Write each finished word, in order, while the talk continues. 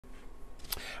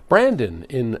Brandon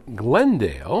in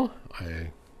Glendale,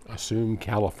 I assume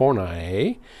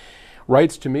California,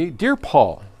 writes to me, "Dear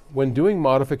Paul, when doing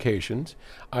modifications,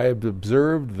 I have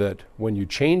observed that when you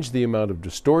change the amount of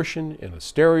distortion in a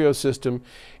stereo system,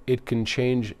 it can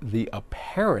change the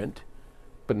apparent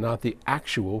but not the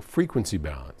actual frequency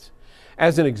balance.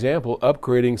 As an example,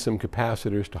 upgrading some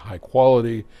capacitors to high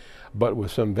quality but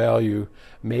with some value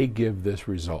may give this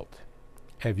result.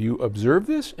 Have you observed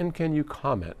this, and can you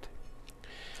comment?"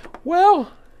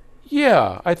 Well,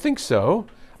 yeah, I think so.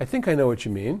 I think I know what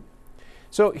you mean.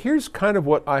 So here's kind of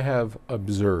what I have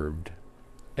observed.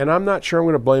 And I'm not sure I'm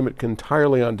going to blame it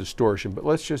entirely on distortion, but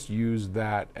let's just use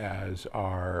that as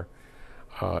our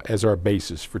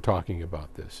basis for talking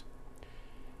about this.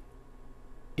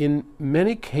 In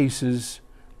many cases,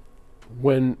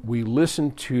 when we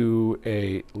listen to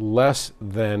a less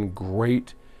than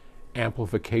great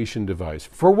amplification device,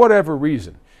 for whatever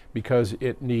reason, because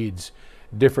it needs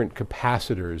different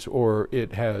capacitors, or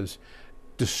it has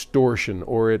distortion,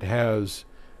 or it has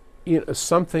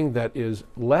something that is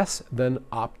less than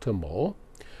optimal,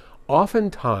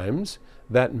 oftentimes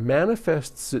that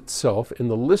manifests itself in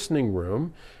the listening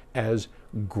room as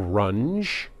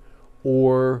grunge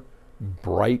or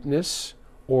brightness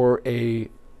or a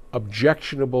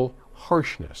objectionable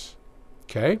harshness.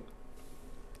 Okay?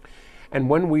 And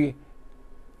when we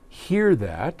hear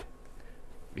that,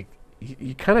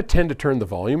 you kind of tend to turn the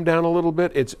volume down a little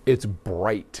bit. It's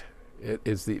bright. It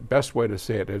is the best way to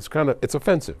say it. It's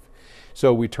offensive.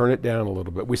 So we turn it down a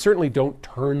little bit. We certainly don't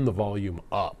turn the volume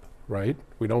up, right?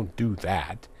 We don't do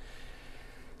that.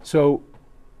 So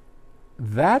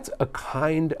that's a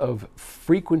kind of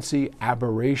frequency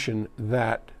aberration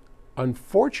that,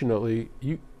 unfortunately,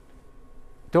 you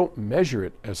don't measure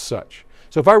it as such.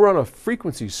 So if I run a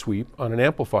frequency sweep on an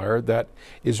amplifier that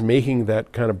is making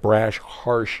that kind of brash,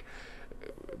 harsh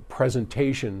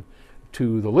presentation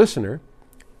to the listener,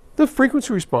 the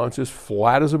frequency response is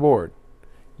flat as a board.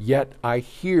 Yet I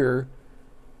hear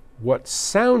what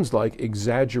sounds like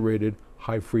exaggerated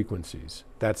high frequencies.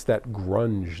 That's that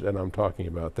grunge that I'm talking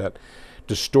about, that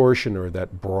distortion or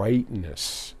that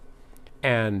brightness.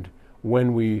 And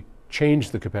when we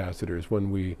change the capacitors,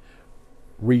 when we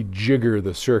rejigger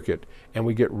the circuit and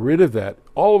we get rid of that,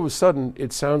 all of a sudden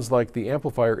it sounds like the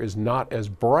amplifier is not as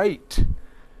bright,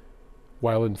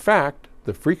 while in fact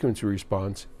the frequency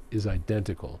response is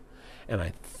identical. And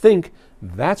I think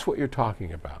that's what you're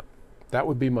talking about. That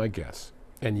would be my guess.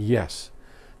 And yes,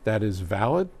 that is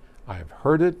valid. I've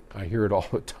heard it. I hear it all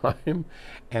the time.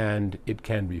 And it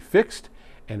can be fixed.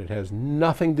 And it has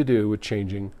nothing to do with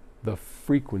changing the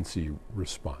frequency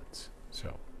response.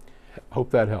 So hope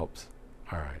that helps.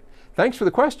 All right. Thanks for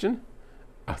the question.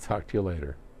 I'll talk to you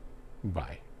later.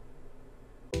 Bye.